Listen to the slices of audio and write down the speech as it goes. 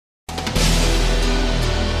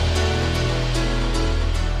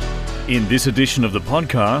In this edition of the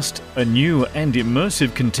podcast, a new and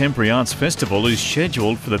immersive contemporary arts festival is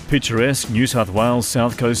scheduled for the picturesque New South Wales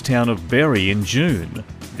south coast town of Berry in June.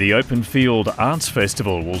 The OPENFIELD Arts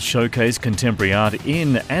Festival will showcase contemporary art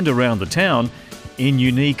in and around the town in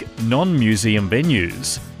unique non-museum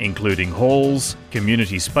venues, including halls,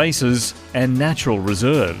 community spaces and natural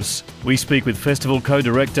reserves. We speak with festival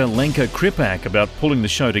co-director Lenka Kripak about pulling the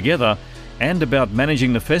show together and about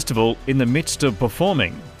managing the festival in the midst of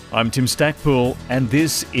performing. I'm Tim Stackpool, and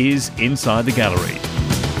this is Inside the Gallery.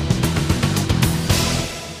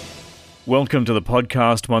 Welcome to the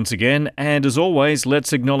podcast once again, and as always,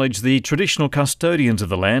 let's acknowledge the traditional custodians of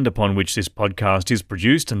the land upon which this podcast is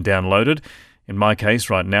produced and downloaded. In my case,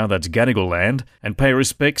 right now, that's Gadigal land, and pay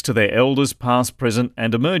respects to their elders past, present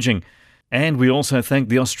and emerging. And we also thank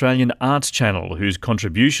the Australian Arts Channel, whose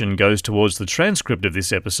contribution goes towards the transcript of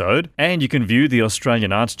this episode, and you can view the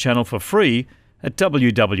Australian Arts Channel for free at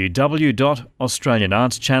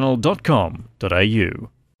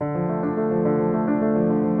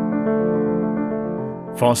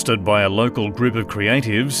www.australianartschannel.com.au. Fostered by a local group of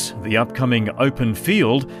creatives, the upcoming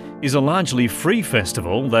OPENFIELD is a largely free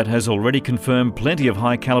festival that has already confirmed plenty of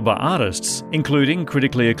high-calibre artists, including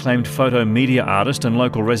critically acclaimed photo media artist and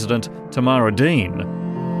local resident Tamara Dean.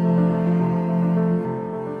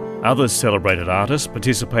 Other celebrated artists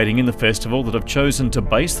participating in the festival that have chosen to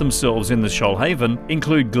base themselves in the Shoalhaven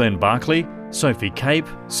include Glenn Barclay, Sophie Cape,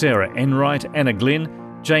 Sarah Enright, Anna Glynn,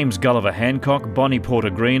 James Gulliver Hancock, Bonnie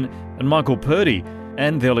Porter Green and Michael Purdy,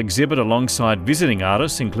 and they'll exhibit alongside visiting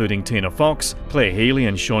artists including Tina Fox, Claire Healy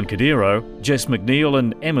and Sean Cadiro, Jess McNeil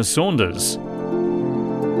and Emma Saunders.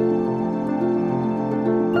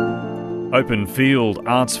 OPENFIELD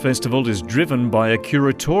Arts Festival is driven by a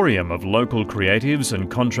curatorium of local creatives and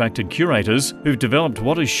contracted curators who've developed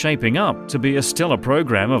what is shaping up to be a stellar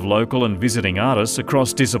program of local and visiting artists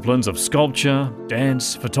across disciplines of sculpture,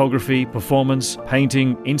 dance, photography, performance,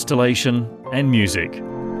 painting, installation and music.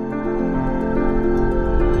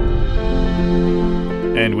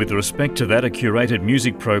 And with respect to that, a curated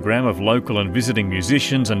music program of local and visiting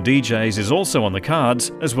musicians and DJs is also on the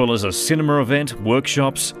cards, as well as a cinema event,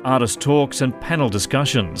 workshops, artist talks and panel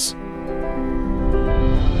discussions.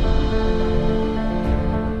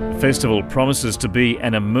 The festival promises to be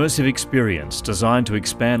an immersive experience designed to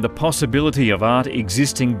expand the possibility of art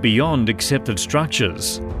existing beyond accepted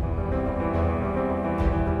structures.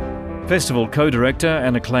 Festival co-director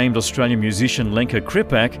and acclaimed Australian musician Lenka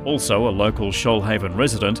Kripak, also a local Shoalhaven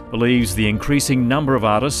resident, believes the increasing number of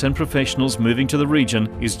artists and professionals moving to the region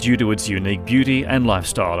is due to its unique beauty and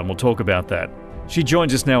lifestyle, and we'll talk about that. She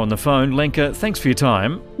joins us now on the phone. Lenka, thanks for your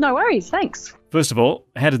time. No worries, thanks. First of all,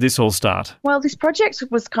 how did this all start? Well, this project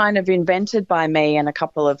was kind of invented by me and a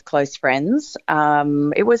couple of close friends.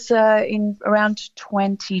 It was in around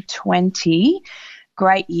 2020,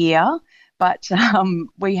 great year. But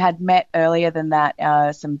we had met earlier than that,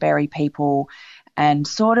 some Berry people, and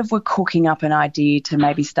sort of were cooking up an idea to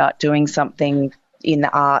maybe start doing something in the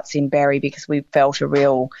arts in Berry because we felt a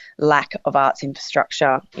real lack of arts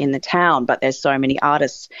infrastructure in the town, but there's so many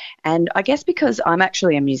artists. And I guess because I'm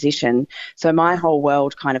actually a musician, so my whole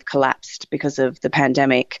world kind of collapsed because of the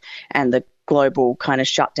pandemic and the global kind of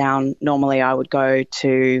shutdown. Normally I would go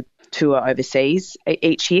to tour overseas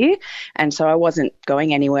each year, and so I wasn't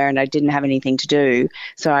going anywhere and I didn't have anything to do,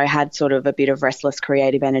 so I had sort of a bit of restless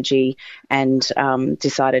creative energy and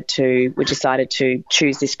decided to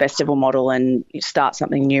choose this festival model and start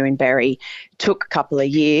something new in Berry. It took a couple of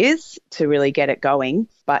years to really get it going,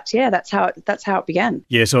 but yeah, that's how it began.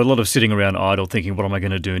 Yeah, so a lot of sitting around idle thinking, what am I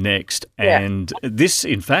going to do next? And this,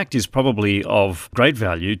 in fact, is probably of great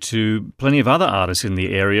value to plenty of other artists in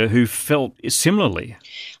the area who felt similarly.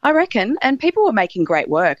 I reckon, and people were making great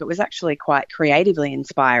work. It was actually quite creatively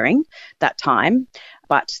inspiring that time,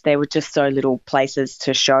 but there were just so little places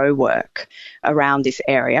to show work around this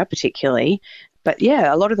area particularly. But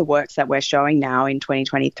yeah, a lot of the works that we're showing now in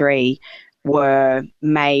 2023 were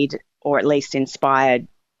made or at least inspired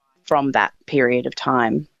from that period of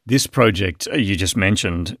time. This project you just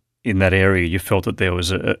mentioned, in that area, you felt that there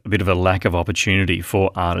was a bit of a lack of opportunity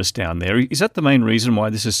for artists down there. Is that the main reason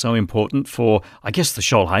why this is so important for, I guess, the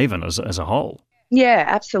Shoalhaven as a whole? Yeah,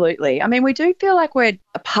 absolutely. I mean, we do feel like we're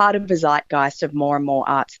a part of a zeitgeist of more and more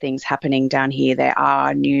arts things happening down here. There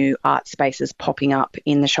are new art spaces popping up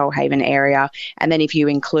in the Shoalhaven area. And then if you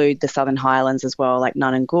include the Southern Highlands as well, like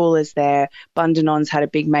Nunangool is there, Bundanon's had a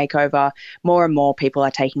big makeover. More and more people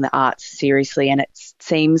are taking the arts seriously, and it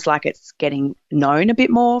seems like it's getting known a bit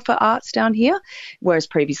more for arts down here, whereas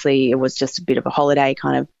previously it was just a bit of a holiday,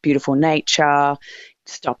 kind of beautiful nature,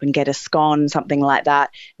 stop and get a scone, something like that.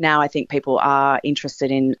 Now I think people are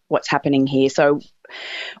interested in what's happening here. So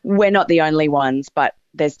we're not the only ones, but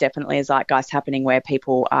there's definitely a zeitgeist happening where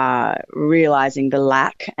people are realising the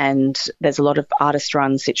lack, and there's a lot of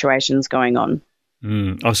artist-run situations going on.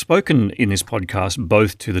 I've spoken in this podcast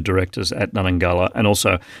both to the directors at Nunangala and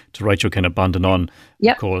also to Rachel Kennett-Bundanon,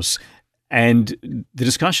 of course. And the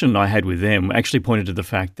discussion I had with them actually pointed to the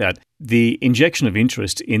fact that the injection of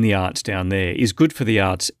interest in the arts down there is good for the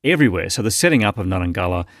arts everywhere. So the setting up of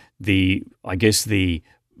Nunangala, the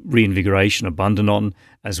reinvigoration of Bundanon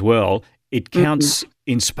as well, it counts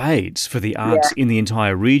in spades for the arts in the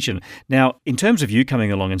entire region. Now, in terms of you coming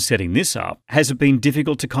along and setting this up, has it been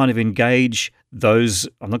difficult to kind of engage those,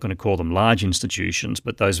 I'm not going to call them large institutions,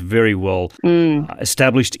 but those very well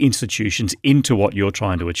established institutions into what you're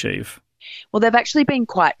trying to achieve? Well, they've actually been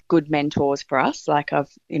quite good mentors for us. Like I've,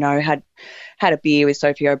 had a beer with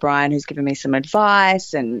Sophie O'Brien, who's given me some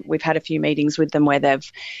advice, and we've had a few meetings with them where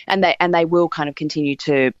they will kind of continue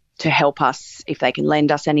to help us if they can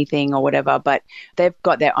lend us anything or whatever. But they've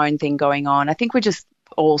got their own thing going on. I think we're just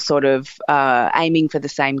all sort of aiming for the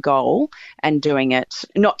same goal and doing it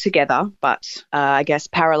not together, but I guess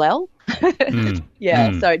parallel. So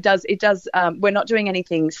it does. We're not doing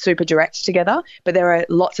anything super direct together, but there are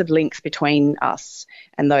lots of links between us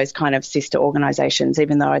and those kind of sister organisations,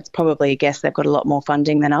 even though I'd probably guess they've got a lot more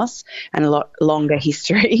funding than us and a lot longer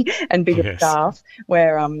history and bigger staff.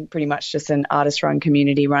 We're pretty much just an artist-run,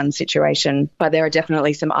 community-run situation. But there are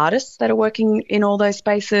definitely some artists that are working in all those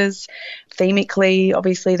spaces. Themically,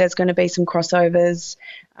 obviously, there's going to be some crossovers.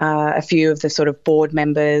 A few of the sort of board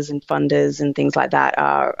members and funders and things like that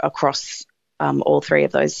are across all three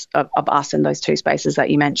of those of us in those two spaces that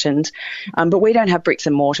you mentioned. But we don't have bricks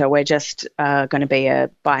and mortar. We're just going to be a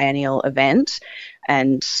biennial event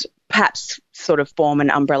and perhaps sort of form an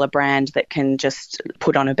umbrella brand that can just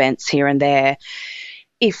put on events here and there.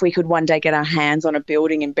 If we could one day get our hands on a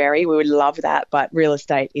building in Berry, we would love that. But real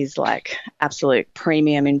estate is like absolute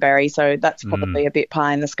premium in Berry. So that's probably a bit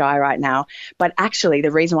pie in the sky right now. But actually,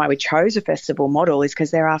 the reason why we chose a festival model is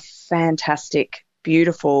because there are fantastic,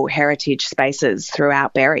 beautiful heritage spaces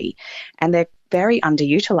throughout Berry, and they're very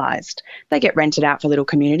underutilised. They get rented out for little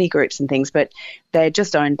community groups and things, but they're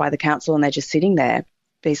just owned by the council and they're just sitting there.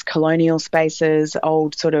 These colonial spaces,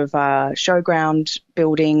 old sort of showground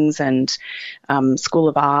buildings and School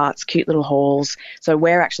of Arts, cute little halls. So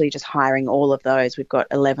we're actually just hiring all of those. We've got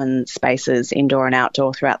 11 spaces, indoor and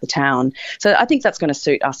outdoor, throughout the town. So I think that's going to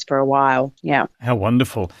suit us for a while. Yeah. How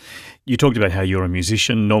wonderful. You talked about how you're a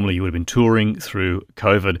musician. Normally you would have been touring through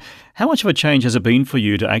COVID. How much of a change has it been for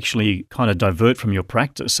you to actually kind of divert from your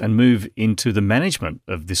practice and move into the management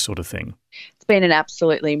of this sort of thing? It's been an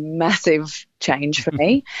absolutely massive change for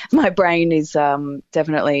me. My brain is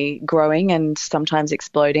definitely growing and sometimes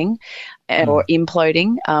exploding or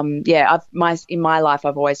imploding. In my life,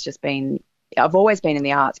 I've always been in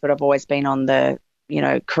the arts, but I've always been on the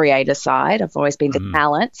creator side. I've always been the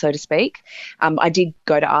talent, so to speak. I did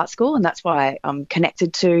go to art school, and that's why I'm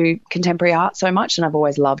connected to contemporary art so much, and I've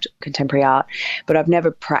always loved contemporary art, but I've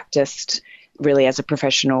never practiced really as a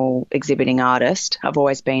professional exhibiting artist. I've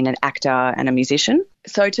always been an actor and a musician.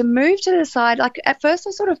 So to move to the side, like at first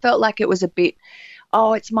I sort of felt like it was a bit,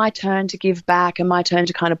 it's my turn to give back and my turn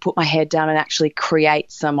to kind of put my head down and actually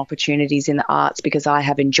create some opportunities in the arts, because I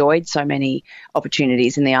have enjoyed so many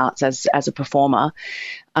opportunities in the arts as a performer.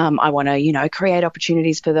 I want to, create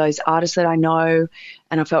opportunities for those artists that I know,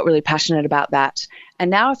 and I felt really passionate about that. And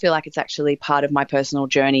now I feel like it's actually part of my personal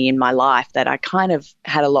journey in my life, that I kind of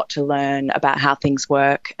had a lot to learn about how things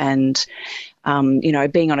work and,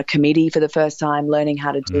 being on a committee for the first time, learning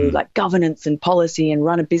how to do like governance and policy and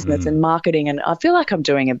run a business and marketing. And I feel like I'm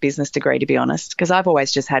doing a business degree, to be honest, because I've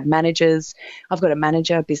always just had managers. I've got a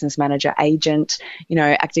manager, business manager, agent,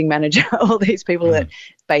 acting manager, all these people that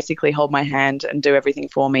basically hold my hand and do everything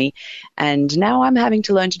for me. And now I'm having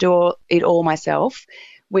to learn to do it all myself,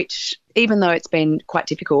 which, even though it's been quite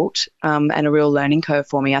difficult and a real learning curve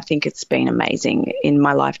for me, I think it's been amazing in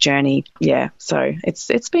my life journey. Yeah, so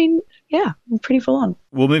it's been pretty full on.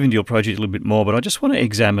 We'll move into your project a little bit more, but I just want to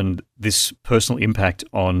examine this personal impact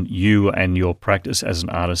on you and your practice as an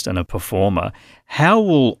artist and a performer. How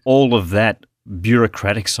will all of that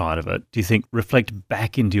bureaucratic side of it, do you think, reflect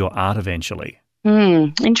back into your art eventually?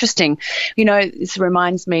 Interesting. This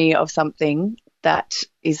reminds me of something that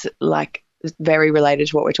is like very related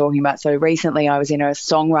to what we're talking about. So recently I was in a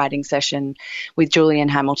songwriting session with Julian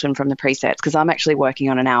Hamilton from the Presets, because I'm actually working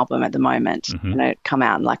on an album at the moment, come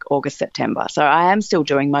out in like August, September. So I am still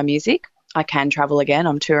doing my music. I can travel again.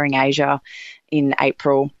 I'm touring Asia in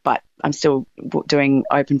April, but I'm still doing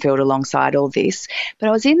OPENFIELD alongside all this. But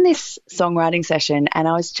I was in this songwriting session and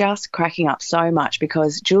I was just cracking up so much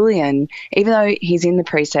because Julian, even though he's in the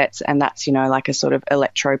presets and that's, like a sort of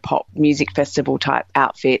electro pop music festival type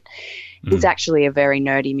outfit, he's actually a very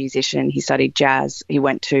nerdy musician. He studied jazz. He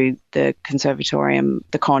went to the conservatorium,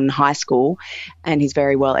 the Con High School, and he's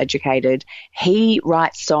very well educated. He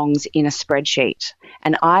writes songs in a spreadsheet,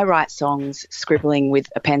 and I write songs scribbling with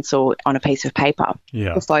a pencil on a piece of paper.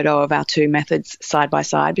 Yeah. A photo of our two methods side by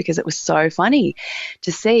side because it was so funny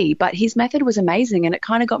to see. But his method was amazing, and it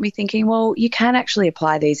kind of got me thinking, well, you can actually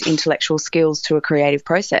apply these intellectual skills to a creative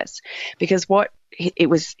process, because what it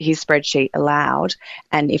was his spreadsheet allowed,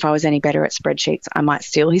 and if I was any better at spreadsheets I might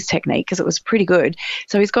steal his technique because it was pretty good.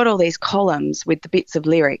 So he's got all these columns with the bits of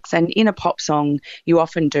lyrics, and in a pop song you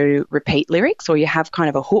often do repeat lyrics or you have kind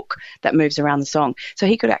of a hook that moves around the song. So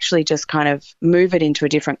he could actually just kind of move it into a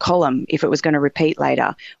different column if it was going to repeat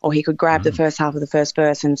later, or he could grab the first half of the first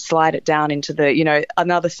verse and slide it down into the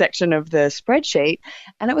another section of the spreadsheet,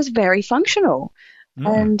 and it was very functional.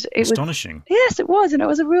 And it was astonishing. Yes, it was. And it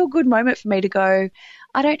was a real good moment for me to go,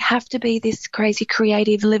 I don't have to be this crazy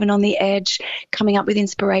creative, living on the edge, coming up with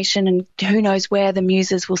inspiration and who knows where the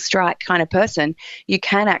muses will strike kind of person. You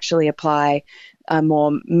can actually apply a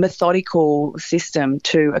more methodical system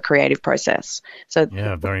to a creative process. So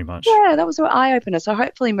yeah, very much. Yeah, that was an eye-opener. So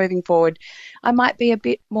hopefully moving forward, I might be a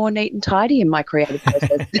bit more neat and tidy in my creative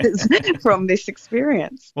processes from this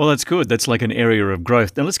experience. Well, that's good. That's like an area of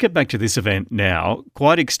growth. Now, let's get back to this event now.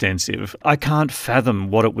 Quite extensive. I can't fathom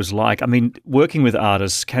what it was like. I mean, working with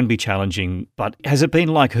artists can be challenging, but has it been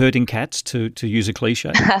like herding cats, to use a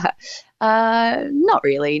cliche? Not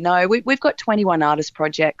really, no. We've got 21 artist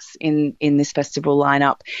projects in this festival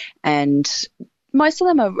lineup, and most of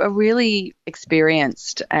them are really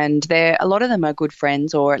experienced, and a lot of them are good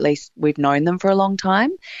friends, or at least we've known them for a long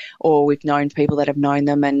time, or we've known people that have known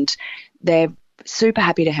them, and they're super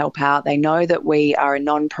happy to help out. They know that we are a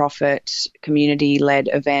non-profit, community-led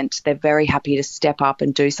event. They're very happy to step up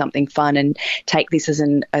and do something fun and take this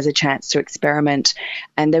as a chance to experiment,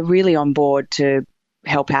 and they're really on board to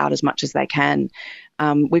help out as much as they can.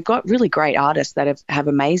 We've got really great artists that have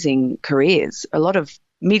amazing careers, a lot of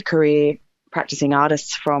mid-career practicing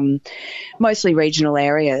artists from mostly regional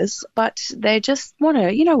areas, but they just want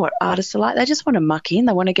to, you know what artists are like, they just want to muck in,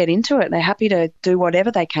 they want to get into it, they're happy to do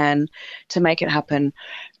whatever they can to make it happen,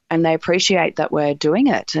 and they appreciate that we're doing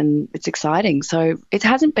it, and it's exciting. So it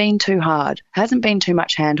hasn't been too hard, hasn't been too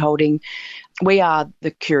much hand-holding. We are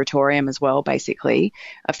the curatorium as well, basically.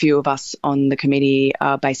 A few of us on the committee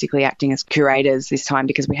are basically acting as curators this time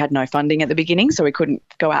because we had no funding at the beginning, so we couldn't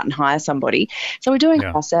go out and hire somebody. So we're doing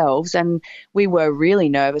it ourselves, and we were really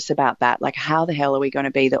nervous about that. Like, how the hell are we going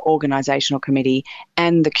to be the organisational committee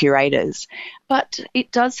and the curators? But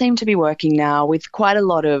it does seem to be working now with quite a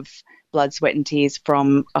lot of blood, sweat and tears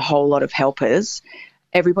from a whole lot of helpers.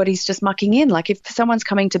 Everybody's just mucking in. Like, if someone's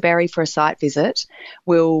coming to Berry for a site visit,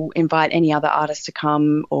 we'll invite any other artist to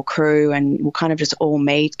come or crew, and we'll kind of just all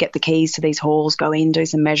meet, get the keys to these halls, go in, do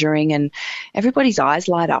some measuring, and everybody's eyes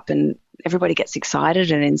light up and everybody gets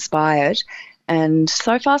excited and inspired. And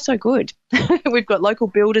so far, so good. We've got local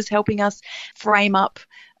builders helping us frame up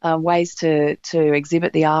ways to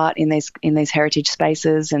exhibit the art in these heritage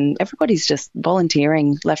spaces, and everybody's just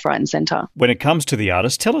volunteering left, right and centre. When it comes to the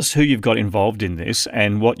artists, tell us who you've got involved in this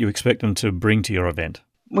and what you expect them to bring to your event.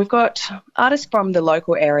 We've got artists from the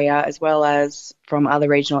local area as well as from other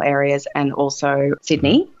regional areas and also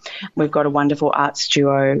Sydney. We've got a wonderful arts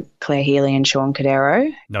duo, Claire Healy and Sean Cadero.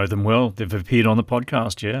 Know them well. They've appeared on the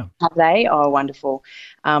podcast, yeah. Have they? Oh, wonderful.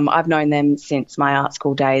 I've known them since my art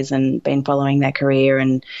school days and been following their career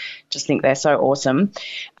and just think they're so awesome.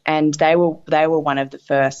 And they were one of the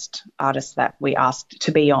first artists that we asked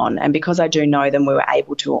to be on. And because I do know them, we were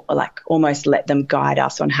able to almost let them guide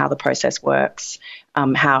us on how the process works,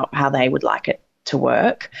 how they would like it to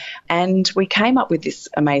work. And we came up with this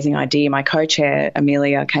amazing idea. My co-chair,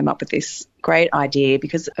 Amelia, came up with this great idea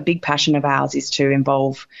because a big passion of ours is to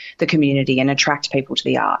involve the community and attract people to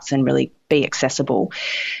the arts and really be accessible.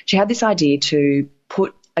 She had this idea to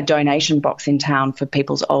put a donation box in town for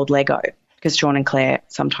people's old Lego, because Sean and Claire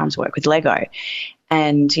sometimes work with Lego.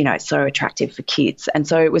 And, you know, it's so attractive for kids. And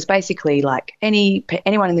so it was basically like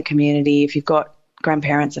anyone in the community, if you've got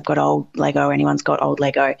grandparents have got old Lego, anyone's got old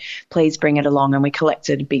Lego, please bring it along. And we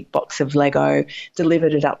collected a big box of Lego,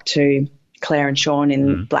 delivered it up to Claire and Sean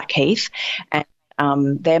in Blackheath,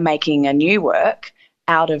 and they're making a new work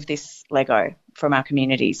out of this Lego. from our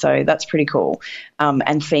community. So that's pretty cool. And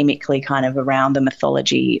themically kind of around the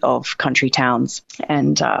mythology of country towns.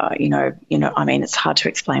 And, I mean, it's hard to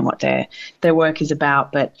explain what their work is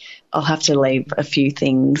about, but I'll have to leave a few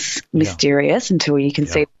things mysterious until you can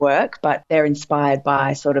see the work. But they're inspired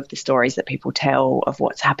by sort of the stories that people tell of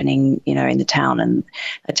what's happening, in the town and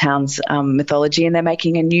the town's mythology. And they're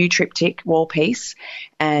making a new triptych wall piece.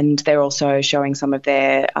 And they're also showing some of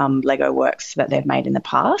their Lego works that they've made in the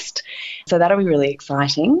past. So that'll be really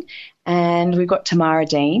exciting. And we've got Tamara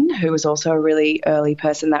Dean, who was also a really early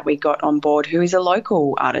person that we got on board, who is a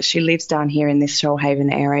local artist. She lives down here in this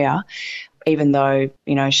Shoalhaven area, even though,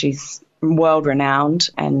 she's world-renowned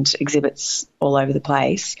and exhibits all over the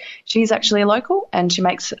place. She's actually a local and she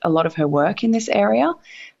makes a lot of her work in this area.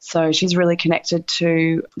 So she's really connected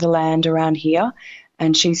to the land around here,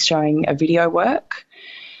 and she's showing a video work.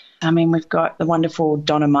 I mean, we've got the wonderful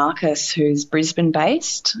Donna Marcus, who's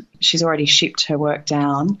Brisbane-based. She's already shipped her work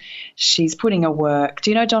down. She's putting a work.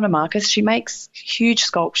 Do you know Donna Marcus? She makes huge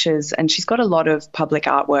sculptures and she's got a lot of public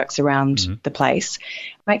artworks around the place.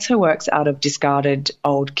 Makes her works out of discarded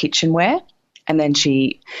old kitchenware. And then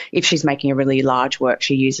if she's making a really large work,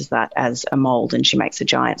 she uses that as a mould and she makes a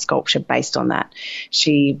giant sculpture based on that.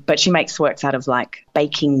 But she makes works out of like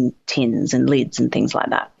baking tins and lids and things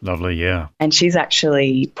like that. Lovely, yeah. And she's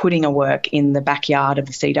actually putting a work in the backyard of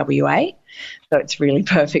the CWA. So it's really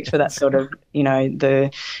perfect for that sort of,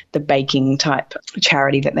 the baking type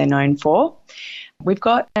charity that they're known for. We've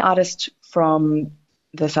got an artist from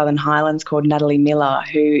the Southern Highlands called Natalie Miller,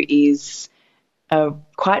 who is a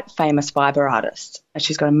quite famous fibre artist.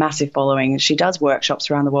 She's got a massive following. She does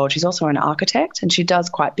workshops around the world. She's also an architect and she does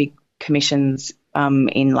quite big commissions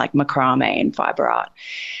in like macrame and fibre art.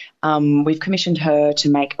 We've commissioned her to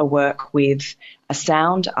make a work with a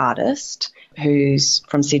sound artist who's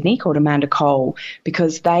from Sydney called Amanda Cole,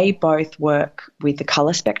 because they both work with the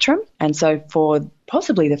colour spectrum. And so for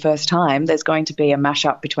possibly the first time, there's going to be a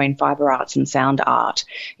mashup between fibre arts and sound art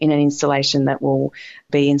in an installation that will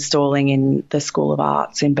be installing in the School of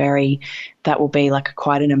Arts in Berry. That will be like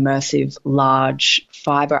quite an immersive, large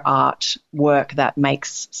fibre art work that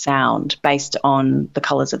makes sound based on the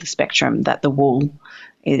colours of the spectrum that the wool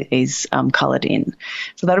is coloured in.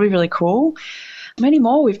 So that'll be really cool. Many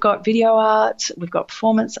more. We've got video art, we've got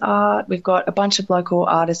performance art, we've got a bunch of local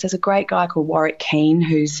artists. There's a great guy called Warwick Keane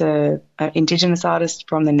who's an Indigenous artist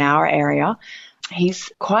from the Nowra area.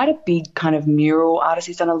 He's quite a big kind of mural artist.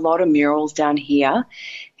 He's done a lot of murals down here.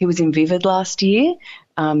 He was in Vivid last year,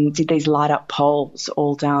 did these light-up poles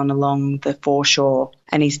all down along the foreshore,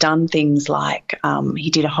 and he's done things like he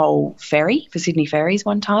did a whole ferry for Sydney Ferries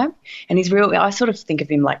one time, and I sort of think of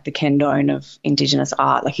him like the Ken Done of Indigenous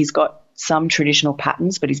art. Like he's got some traditional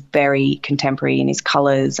patterns, but he's very contemporary in his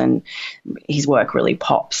colours and his work really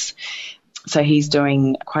pops. So he's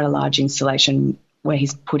doing quite a large installation where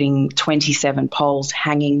he's putting 27 poles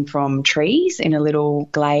hanging from trees in a little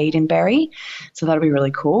glade in Berry. So that'll be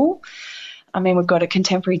really cool. I mean, we've got a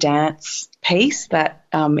contemporary dance piece that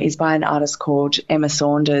is by an artist called Emma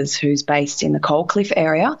Saunders, who's based in the Coldcliff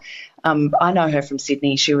area. I know her from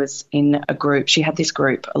Sydney. She was in a group. She had this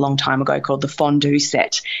group a long time ago called the Fondue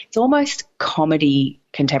Set. It's almost comedy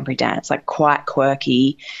contemporary dance, like quite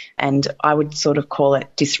quirky, and I would sort of call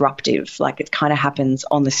it disruptive. Like it kind of happens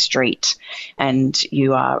on the street and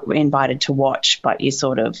you are invited to watch, but you're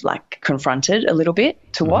sort of like confronted a little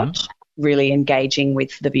bit to watch, really engaging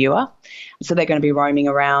with the viewer. So they're going to be roaming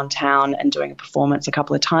around town and doing a performance a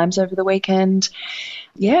couple of times over the weekend.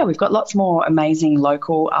 Yeah, we've got lots more amazing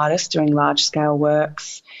local artists doing large-scale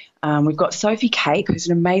works. We've got Sophie Cape, who's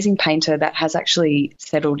an amazing painter that has actually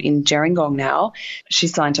settled in Gerringong now.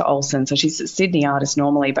 She's signed to Olsen, so she's a Sydney artist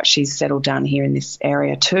normally, but she's settled down here in this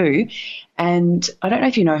area too. And I don't know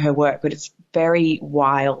if you know her work, but it's very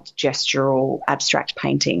wild, gestural, abstract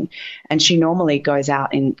painting. And she normally goes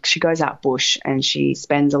out bush and she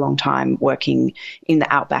spends a long time working in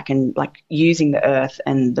the outback and like using the earth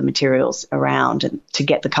and the materials around and to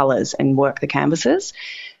get the colours and work the canvases.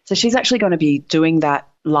 So she's actually going to be doing that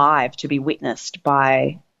live to be witnessed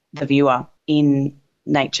by the viewer in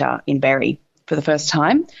nature in Berry for the first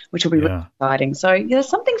time, which will be really exciting. So there's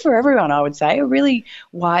something for everyone, I would say, a really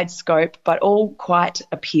wide scope, but all quite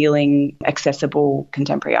appealing, accessible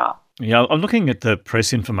contemporary art. Yeah, I'm looking at the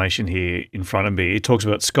press information here in front of me. It talks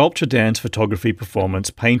about sculpture, dance, photography, performance,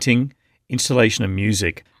 painting, installation of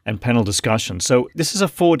music, and panel discussion. So this is a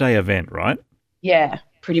 4-day event, right? Yeah,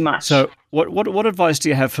 pretty much. So what advice do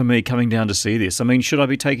you have for me coming down to see this? I mean, should I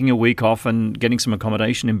be taking a week off and getting some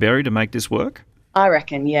accommodation in Berry to make this work? I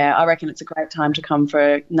reckon it's a great time to come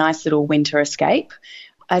for a nice little winter escape.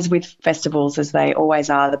 as with festivals, as they always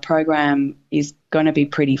are, the program is going to be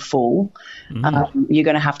pretty full. You're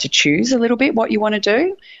going to have to choose a little bit what you want to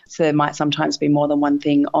do. So there might sometimes be more than one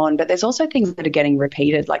thing on, but there's also things that are getting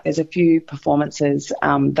repeated. Like there's a few performances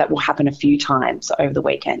that will happen a few times over the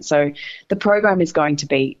weekend. So the program is going to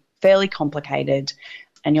be fairly complicated,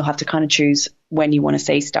 and you'll have to kind of choose when you want to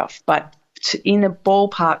see stuff. But in a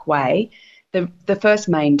ballpark way, the first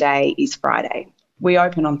main day is Friday. We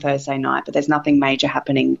open on Thursday night, but there's nothing major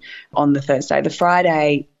happening on the Thursday. The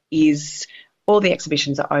Friday is all the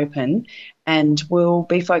exhibitions are open, and we'll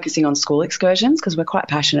be focusing on school excursions because we're quite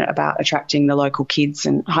passionate about attracting the local kids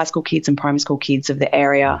and high school kids and primary school kids of the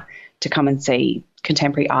area to come and see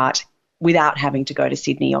contemporary art without having to go to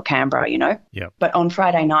Sydney or Canberra, you know. Yep. But on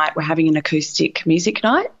Friday night, we're having an acoustic music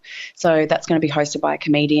night. So that's going to be hosted by a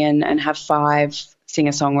comedian and have 5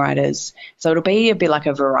 singer-songwriters. So it'll be a bit like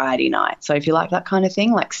a variety night. So if you like that kind of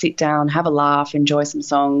thing, like sit down, have a laugh, enjoy some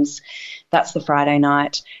songs, that's the Friday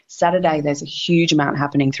night. Saturday, there's a huge amount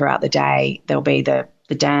happening throughout the day. There'll be the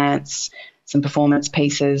dance, some performance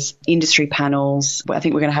pieces, industry panels. I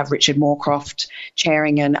think we're going to have Richard Moorcroft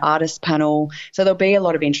chairing an artist panel. So there'll be a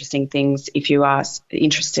lot of interesting things if you are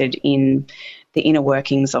interested in the inner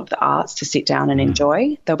workings of the arts to sit down and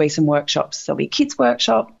enjoy. There'll be some workshops. There'll be a kids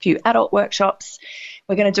workshop, a few adult workshops.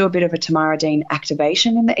 We're going to do a bit of a Tamara Dean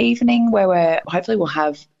activation in the evening where hopefully we'll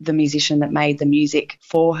have the musician that made the music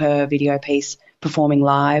for her video piece performing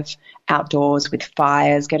live outdoors with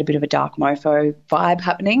fires, get a bit of a dark mofo vibe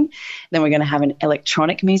happening. Then we're going to have an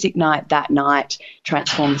electronic music night that night,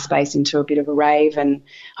 transform the space into a bit of a rave, and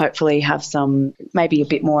hopefully have some, maybe a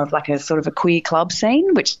bit more of like a sort of a queer club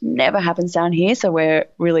scene, which never happens down here. So we're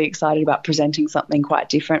really excited about presenting something quite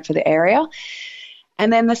different for the area.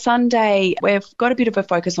 And then the Sunday, we've got a bit of a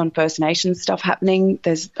focus on First Nations stuff happening.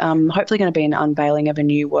 There's hopefully going to be an unveiling of a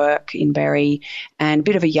new work in Berry and a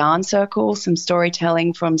bit of a yarn circle, some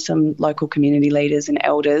storytelling from some local community leaders and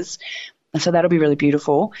elders. So that'll be really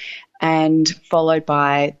beautiful. And followed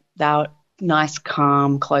by our nice,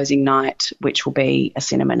 calm closing night, which will be a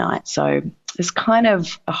cinema night. So there's kind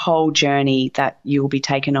of a whole journey that you'll be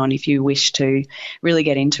taken on if you wish to really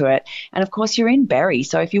get into it. And, of course, you're in Berry,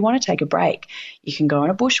 so if you want to take a break, you can go on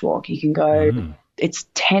a bushwalk. You can go it's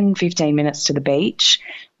 10, 15 minutes to the beach.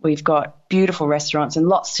 We've got beautiful restaurants and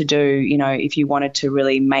lots to do, you know, if you wanted to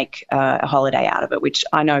really make a holiday out of it, which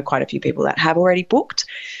I know quite a few people that have already booked.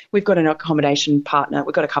 We've got an accommodation partner.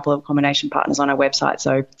 We've got a couple of accommodation partners on our website.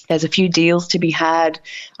 So there's a few deals to be had.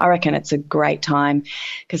 I reckon it's a great time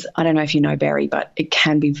because I don't know if you know Berry, but it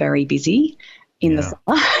can be very busy in the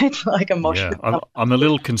summer. It's like a mosh pit. I'm a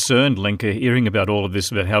little concerned, Linka, hearing about all of this,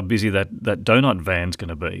 about how busy that donut van's going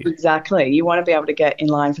to be. Exactly. You want to be able to get in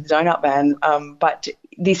line for the donut van, but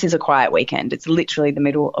this is a quiet weekend. It's literally the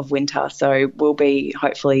middle of winter, so we'll be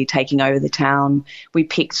hopefully taking over the town. We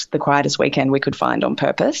picked the quietest weekend we could find on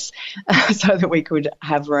purpose so that we could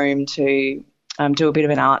have room to do a bit of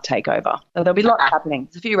an art takeover. So there'll be lots happening.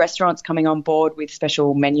 There's a few restaurants coming on board with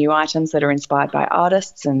special menu items that are inspired by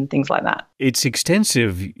artists and things like that. It's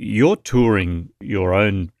extensive. You're touring your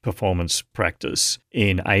own performance practice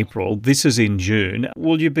in April. This is in June.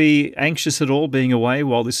 Will you be anxious at all being away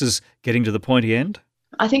while this is getting to the pointy end?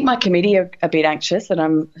 I think my committee are a bit anxious that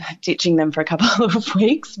I'm ditching them for a couple of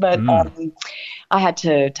weeks, but I had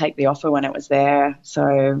to take the offer when it was there.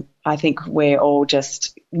 So I think we're all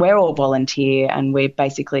volunteer, and we've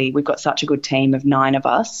got such a good team of 9 of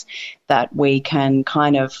us that we can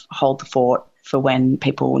kind of hold the fort for when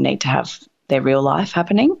people need to have their real life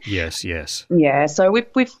happening. Yes. Yeah, so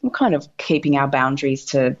we're kind of keeping our boundaries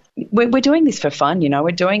to we're doing this for fun, you know.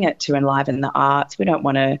 We're doing it to enliven the arts. We don't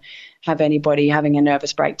want to have anybody having a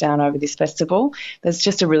nervous breakdown over this festival. There's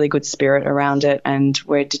just a really good spirit around it, and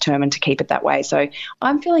we're determined to keep it that way. So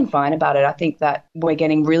I'm feeling fine about it. I think that we're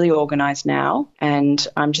getting really organised now, and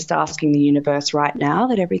I'm just asking the universe right now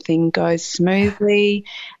that everything goes smoothly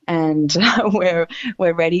and we're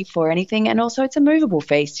ready for anything. And also it's a movable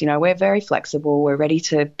feast, you know. We're very flexible. We're ready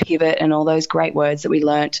to pivot and all those great words that we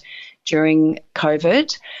learnt during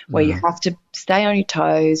COVID, where you have to stay on your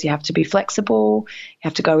toes, you have to be flexible, you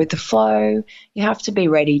have to go with the flow, you have to be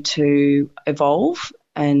ready to evolve,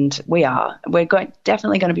 and we're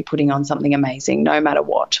definitely going to be putting on something amazing no matter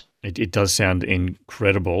what. It does sound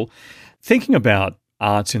incredible. Thinking about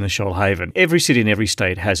arts in the Shoalhaven, every city and every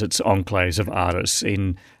state has its enclaves of artists.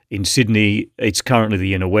 In Sydney, it's currently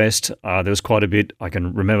the Inner West. There was quite a bit, I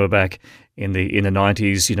can remember back in the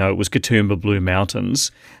 90s, you know, it was Katoomba Blue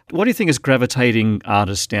Mountains. What do you think is gravitating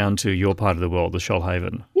artists down to your part of the world, the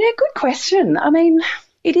Shoalhaven? Yeah, good question. I mean,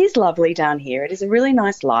 it is lovely down here. It is a really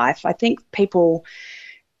nice life. I think people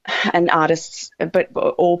and artists, but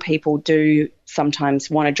all people do sometimes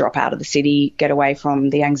want to drop out of the city, get away from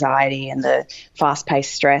the anxiety and the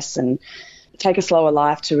fast-paced stress and take a slower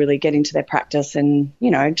life to really get into their practice and,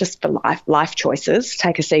 just for life choices,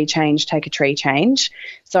 take a sea change, take a tree change.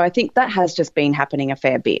 So I think that has just been happening a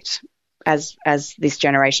fair bit. As this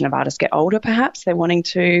generation of artists get older, perhaps they're wanting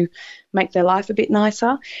to make their life a bit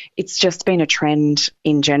nicer. It's just been a trend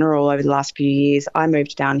in general over the last few years. I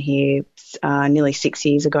moved down here nearly 6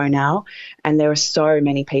 years ago now, and there are so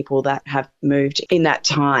many people that have moved in that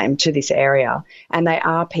time to this area, and they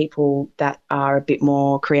are people that are a bit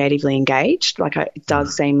more creatively engaged. It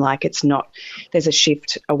does seem like there's a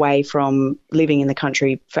shift away from living in the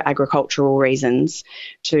country for agricultural reasons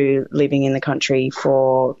to living in the country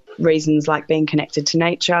for reasons like being connected to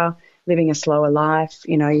nature, living a slower life.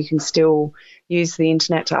 You can still use the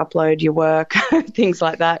internet to upload your work, things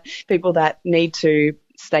like that. People that need to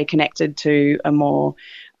stay connected to a more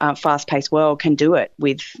fast-paced world can do it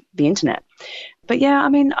with the internet. But yeah,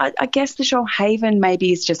 I guess the Shoalhaven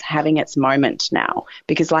maybe is just having its moment now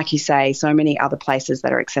because, like you say, so many other places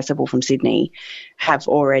that are accessible from Sydney have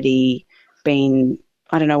already been,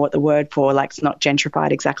 I don't know what the word for, it's not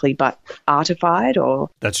gentrified exactly, but artified or...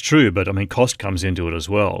 That's true, but cost comes into it as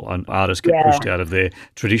well. And artists get pushed out of their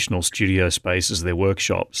traditional studio spaces, their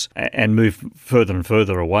workshops, and move further and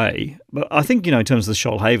further away. But I think, in terms of the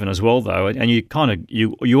Shoalhaven as well, though, and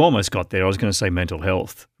you almost got there, I was going to say mental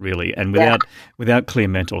health, really. And without clear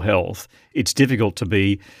mental health, it's difficult to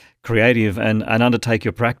be creative and undertake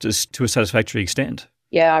your practice to a satisfactory extent.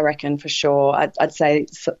 Yeah, I reckon for sure. I'd say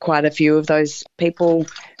quite a few of those people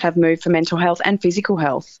have moved for mental health and physical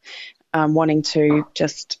health, wanting to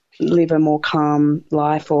just live a more calm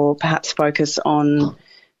life or perhaps focus on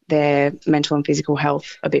their mental and physical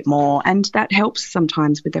health a bit more. And that helps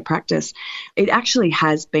sometimes with their practice. It actually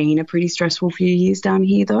has been a pretty stressful few years down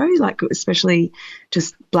here, though, especially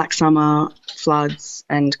just Black Summer, floods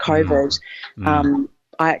and COVID.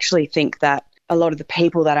 I actually think that a lot of the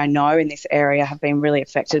people that I know in this area have been really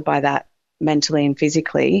affected by that mentally and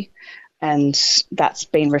physically, and that's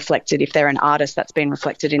been reflected. If they're an artist, that's been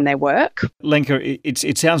reflected in their work. Lenka,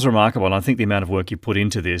 it sounds remarkable, and I think the amount of work you put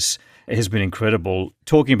into this has been incredible.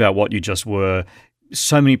 Talking about what you just were,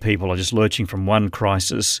 so many people are just lurching from one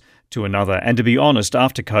crisis to another. And to be honest,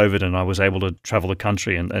 after COVID and I was able to travel the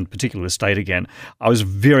country and particularly the state again, I was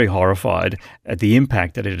very horrified at the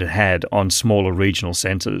impact that it had had on smaller regional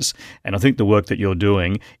centres. And I think the work that you're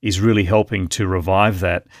doing is really helping to revive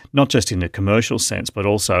that, not just in a commercial sense, but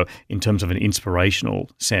also in terms of an inspirational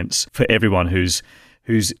sense for everyone who's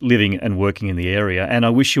living and working in the area. And I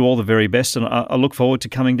wish you all the very best, and I look forward to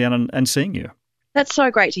coming down and seeing you. That's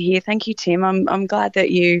so great to hear. Thank you, Tim. I'm glad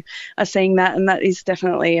that you are seeing that, and that is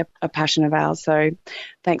definitely a passion of ours. So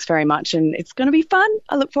thanks very much, and it's going to be fun.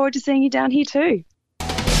 I look forward to seeing you down here too.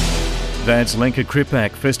 That's Lenka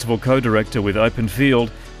Kripak, Festival Co-Director with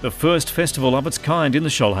OPENFIELD, the first festival of its kind in the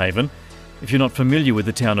Shoalhaven. If you're not familiar with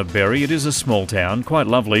the town of Berry, it is a small town, quite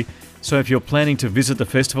lovely. So if you're planning to visit the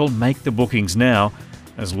festival, make the bookings now,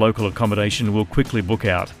 as local accommodation will quickly book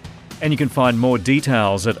out. And you can find more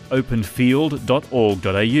details at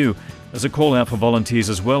openfield.org.au. There's a call out for volunteers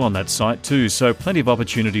as well on that site too, so plenty of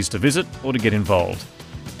opportunities to visit or to get involved.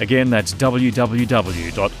 Again, that's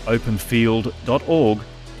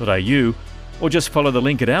www.openfield.org.au, or just follow the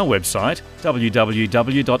link at our website,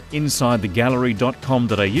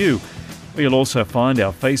 www.insidethegallery.com.au, where you'll also find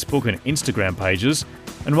our Facebook and Instagram pages.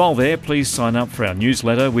 And while there, please sign up for our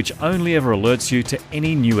newsletter, which only ever alerts you to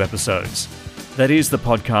any new episodes. That is the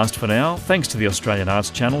podcast for now. Thanks to the Australian Arts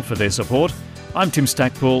Channel for their support. I'm Tim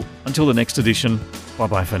Stackpool. Until the next edition,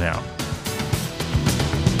 bye-bye for now.